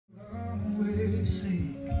sake,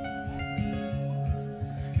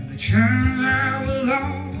 and the child I will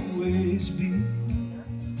always be.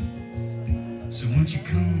 So won't you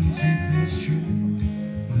come take this trip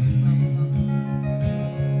with me?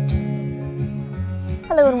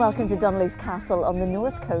 Hello and welcome to Dunluce Castle on the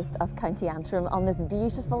north coast of County Antrim on this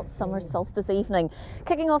beautiful summer solstice evening.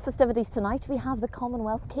 Kicking off festivities tonight, we have the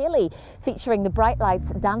Commonwealth Ceilidh, featuring the Bright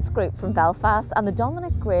Lights dance group from Belfast and the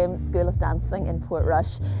Dominic Graham School of Dancing in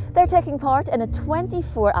Portrush. They're taking part in a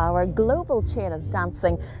 24-hour global chain of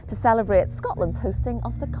dancing to celebrate Scotland's hosting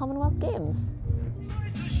of the Commonwealth Games.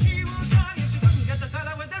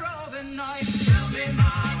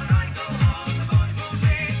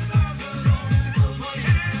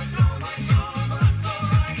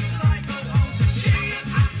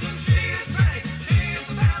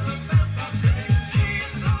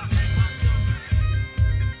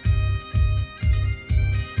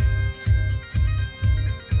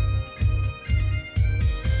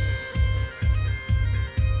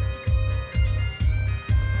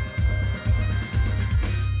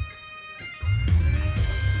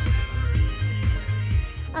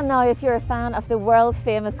 And now, if you're a fan of the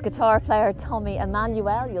world-famous guitar player Tommy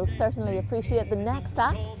Emmanuel, you'll certainly appreciate the next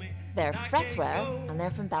act. They're Fretwear, and they're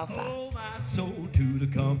from Belfast. Sold to the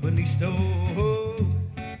company store.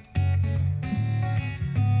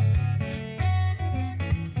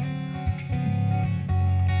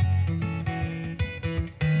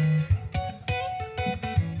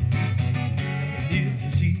 If you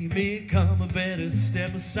see me come, I better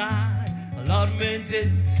step aside. A lot of men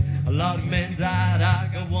didn't, a lot of men died. I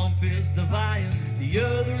got one fist of iron, the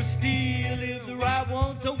other is steel. If the right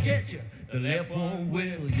one don't get you, the left one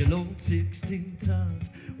will. You load 16 tons,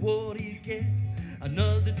 what do you get?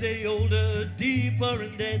 Another day older, deeper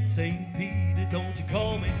and dead. St. Peter, don't you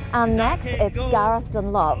call me. And next, it's Gareth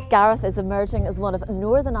Dunlop. Gareth is emerging as one of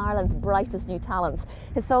Northern Ireland's brightest new talents.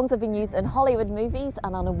 His songs have been used in Hollywood movies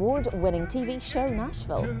and on award-winning TV show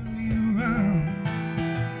Nashville. Turn me around.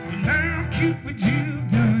 Now, Cupid, you've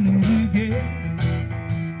done it again.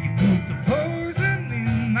 You put the poison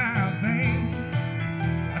in my vein.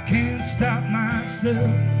 I can't stop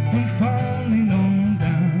myself from falling on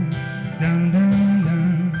down, down, down,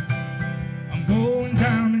 down. I'm going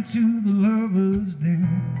down into the lover's den,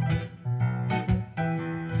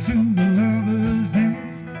 to the lover's den,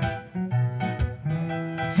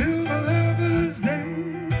 to the lover's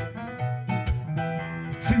den,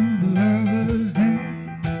 to the lover's den.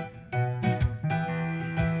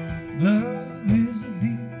 Love is a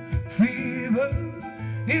deep fever,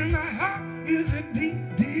 and my heart is a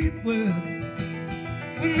deep, deep well.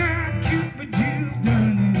 When I Cupid, you've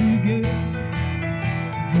done it again.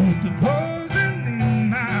 Put the poison in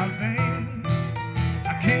my vein.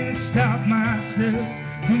 I can't stop myself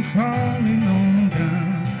from falling on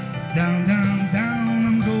down, down, down, down.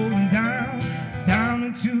 I'm going down, down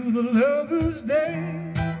into the lover's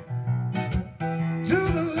den, to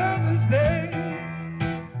the lover's den.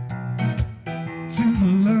 To the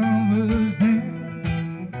lover's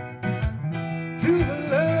den, to the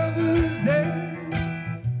lover's den.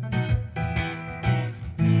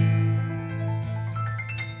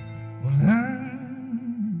 Well,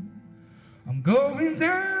 I'm going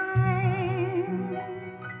down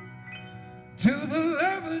to the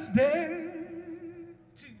lover's den.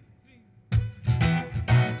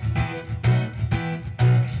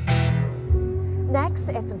 Next,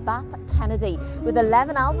 it's Bap Kennedy. With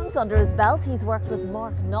 11 albums under his belt, he's worked with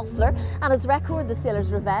Mark Knopfler, and his record, The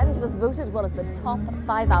Sailor's Revenge, was voted one of the top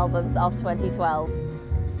 5 albums of 2012.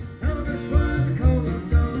 Elvis was a cold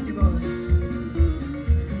soldier boy.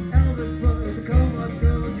 Elvis was a cold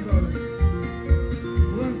soldier boy.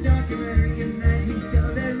 One dark American night he saw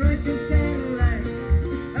that Russian satellite.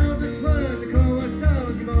 Elvis was a cold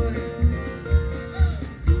soldier boy.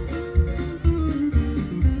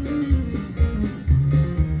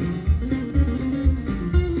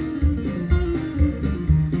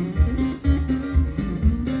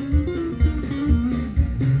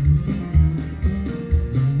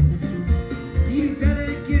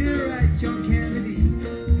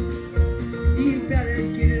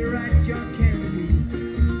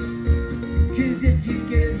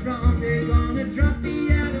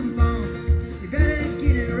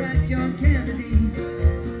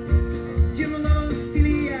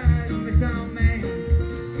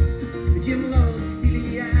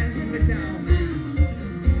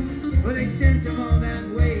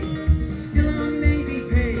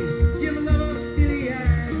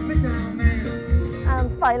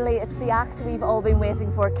 Finally, it's the act we've all been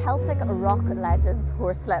waiting for, Celtic rock legends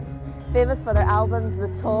Horslips. Famous for their albums The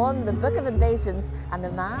Tawn, The Book of Invasions and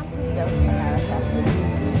The Man Who Built America.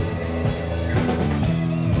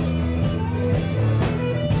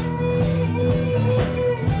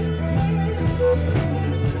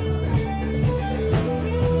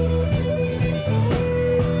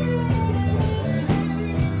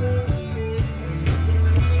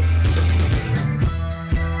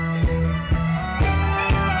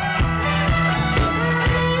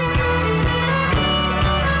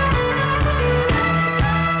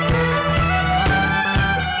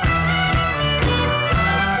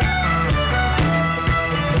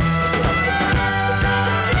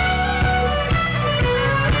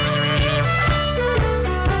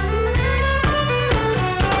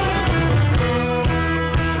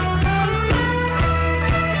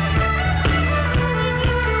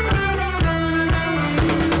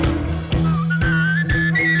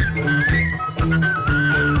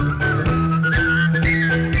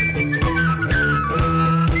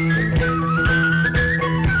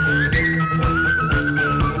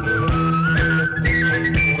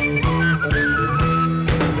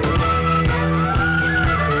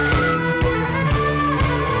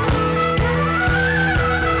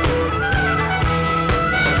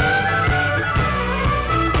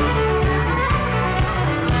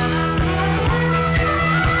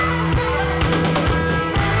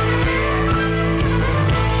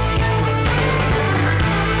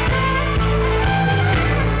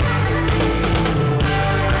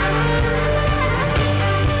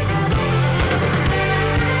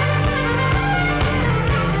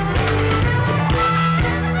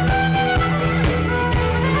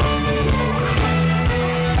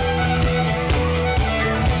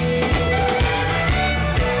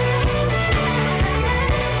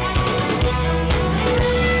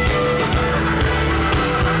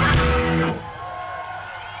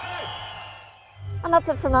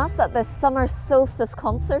 That's it from us at this summer solstice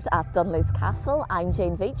concert at Dunluce Castle. I'm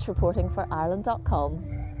Jane Veach reporting for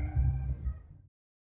Ireland.com.